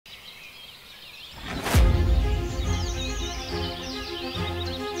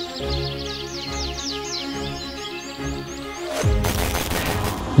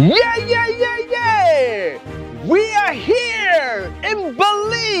Yeah! We are here in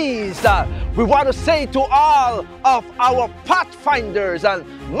Belize. We want to say to all of our pathfinders and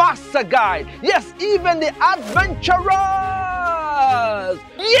master guide, yes, even the adventurers.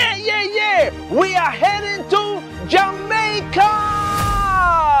 Yeah! We are heading to Jamaica.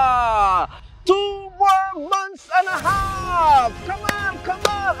 2 more months and a half. Come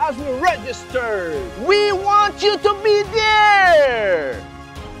on, as we register. We want you to be there.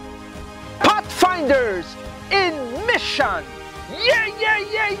 Pathfinders in mission. Yeah!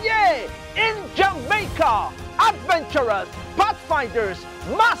 In Jamaica. Adventurers, pathfinders,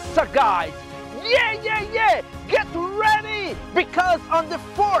 master guides. Yeah! Get ready, because on the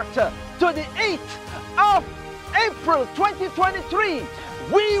 4th to the 8th of April 2023,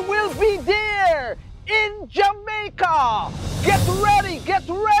 we will be there in Jamaica. Get ready.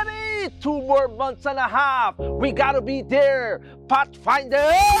 2 more months and a half. We gotta be there, Pathfinders.